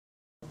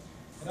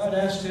I'd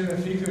asked him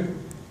if he could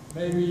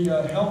maybe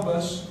help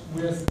us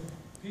with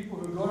people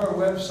who go to our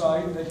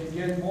website that can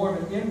get more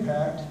of an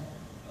impact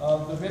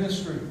of the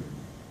ministry.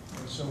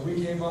 And so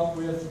we came up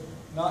with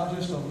not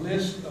just a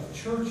list of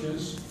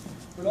churches,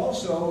 but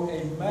also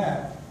a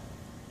map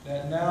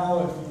that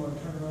now, if you want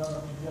to turn around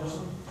up to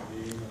Jessup,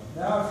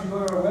 now if you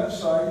go to our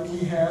website, we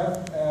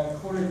have,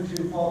 according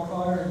to Paul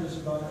Connor, in just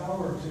about an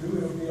hour or two,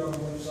 it'll be on the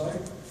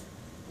website.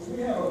 But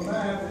we have a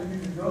map that you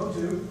can go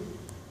to,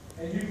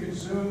 and you can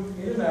zoom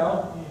in and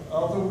out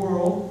of the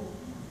world,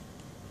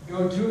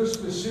 go to a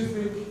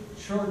specific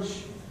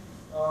church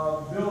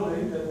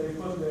building that they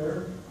put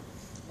there,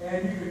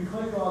 and you can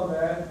click on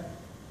that,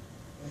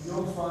 and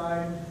you'll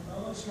find,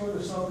 let's go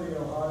to something in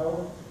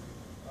Ohio.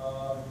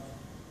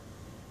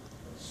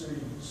 Let's see,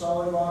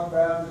 Solid Rock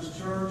Baptist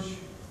Church,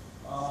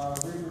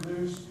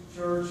 reproduced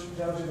church,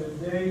 tells you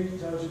the date,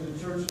 tells you the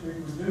church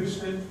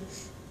reproduced it,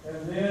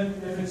 and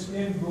then if it's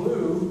in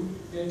blue,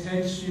 it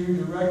takes you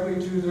directly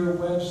to their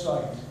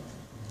website.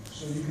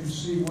 So you can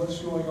see what's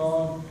going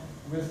on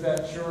with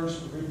that church,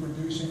 the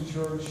reproducing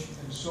church,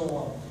 and so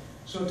on.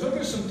 So it took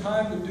us some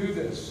time to do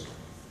this.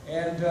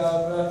 And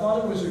but I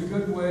thought it was a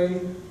good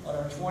way on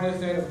our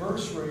 20th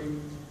anniversary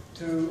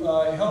to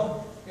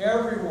help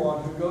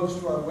everyone who goes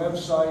to our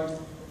website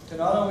to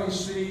not only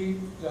see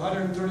the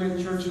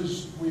 138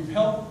 churches we've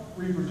helped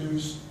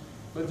reproduce,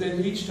 but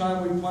then each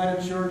time we plant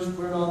a church,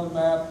 put it on the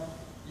map,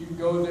 you can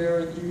go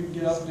there, you can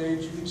get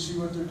updates, you can see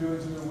what they're doing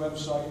through their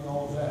website and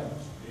all of that.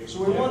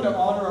 So we wanted to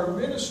honor our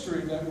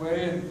ministry that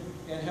way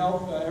and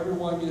help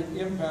everyone get an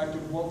impact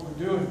of what we're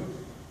doing.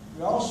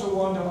 We also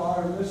wanted to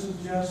honor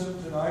Mrs.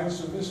 Jessup tonight.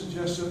 So Mrs.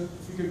 Jessup,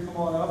 if you could come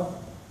on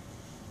up.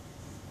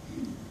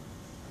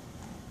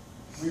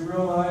 We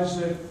realize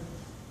that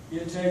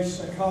it takes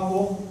a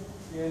couple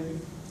in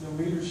the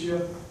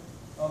leadership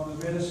of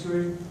the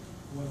ministry.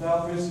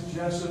 Without Mrs.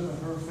 Jessup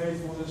and her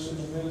faithfulness in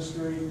the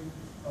ministry,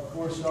 of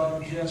course,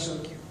 Dr.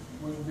 Jessup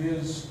wouldn't be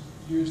as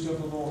used of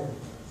the Lord.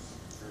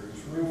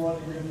 We want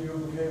to give you a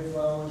bouquet of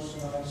flowers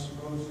tonight, some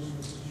roses,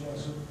 Mrs.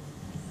 Jessup,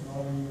 and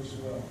all of you as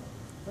well.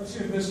 Let's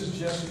give Mrs.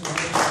 Jessup a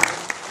hand.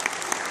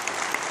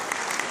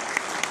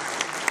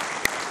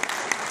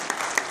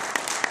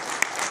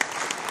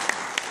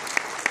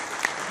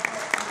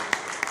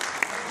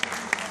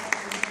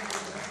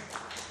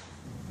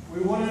 We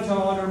wanted to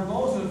honor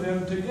both of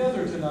them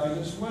together tonight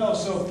as well.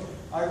 So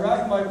I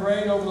racked my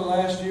brain over the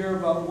last year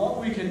about what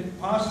we can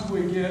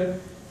possibly get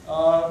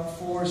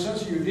for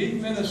such a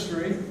unique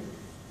ministry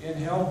in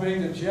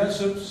helping the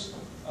Jessups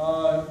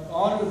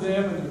honor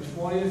them in their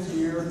 20th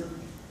year.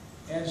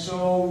 And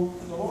so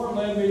the Lord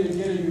led me to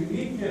get a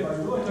unique gift. I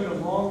really took a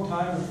long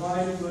time to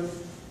find it, but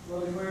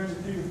Brother Clarence,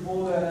 if you could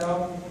pull that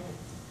out.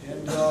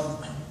 And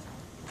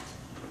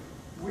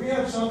we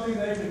have something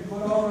they can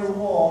put on their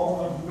wall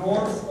of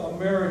North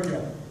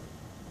America.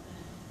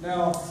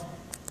 Now,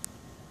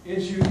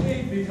 it's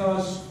unique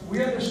because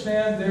we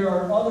understand there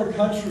are other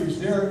countries.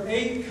 There are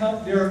eight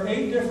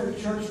different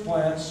church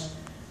plants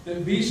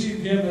that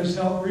BCPM has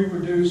helped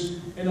reproduce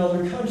in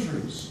other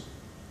countries.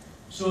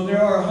 So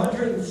there are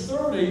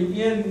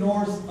 130 in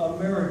North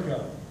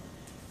America.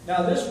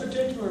 Now this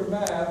particular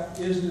map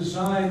is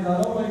designed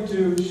not only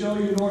to show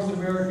you North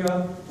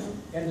America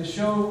and to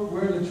show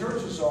where the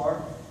churches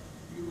are,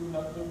 you move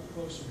up a little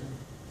closer here,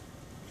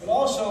 but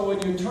also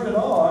when you turn it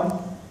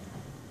on,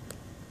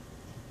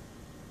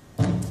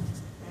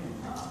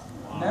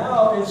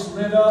 now it's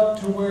lit up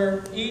to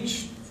where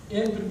each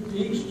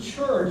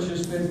church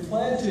has been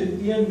planted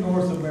in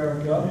North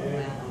America.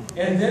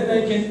 And then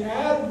they can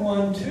add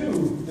one to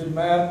the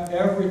map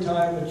every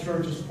time the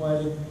church is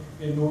planted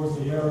in North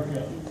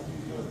America.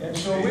 And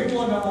so we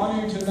want to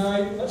honor you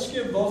tonight. Let's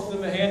give both of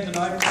them a hand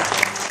tonight.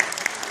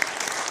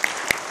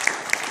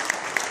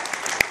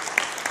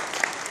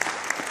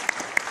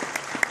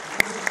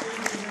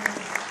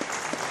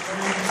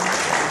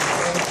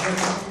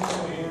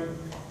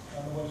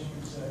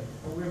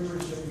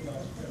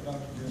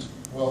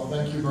 Well,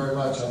 thank you very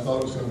much. I thought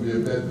it was going to be a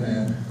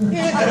bedpan.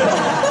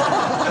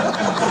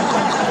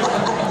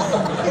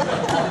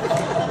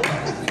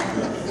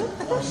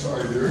 I'm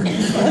sorry, dear.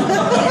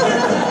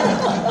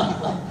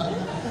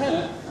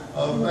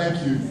 Thank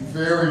you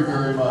very,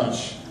 very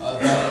much.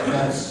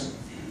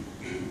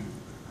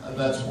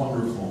 That's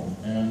wonderful.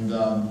 And,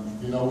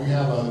 you know, we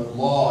have a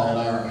law at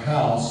our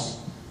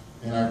house,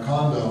 in our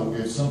condo,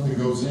 if something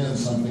goes in,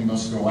 something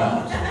must go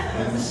out.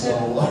 And so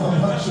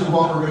I'm not sure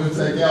what we're going to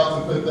take out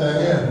to put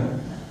that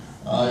in.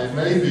 It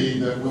may be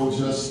that we'll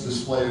just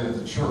display it at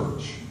the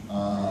church,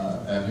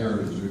 at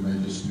Heritage. We may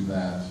just do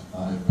that.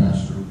 If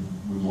Pastor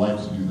would like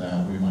to do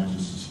that, we might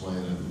just display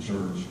it at the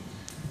church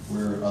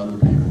where other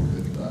people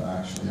could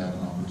actually have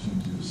an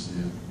opportunity to see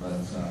it.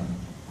 But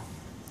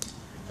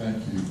thank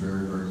you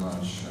very, very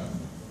much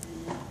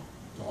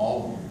to all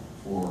of you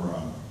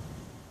for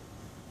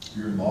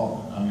your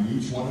involvement. I mean,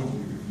 each one of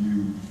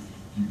you,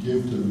 if you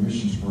give to the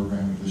missions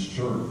program of this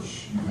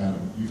church,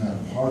 you've had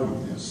a part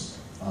of this.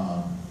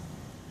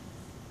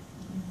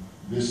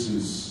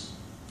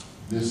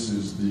 This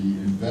is the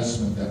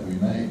investment that we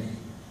make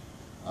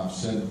I've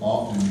said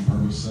often, you've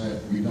heard me say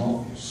it, we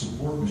don't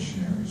support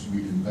missionaries,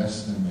 we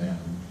invest in them.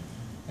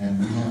 And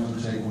we have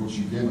to take what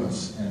you give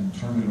us and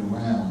turn it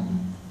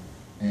around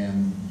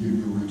and give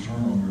you a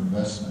return on your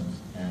investment.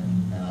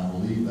 And I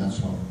believe that's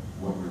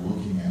what we're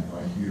looking at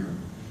right here.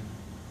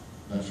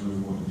 That's really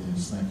what it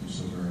is. Thank you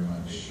so very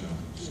much,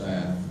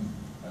 staff,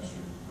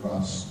 Pastor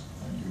Russ.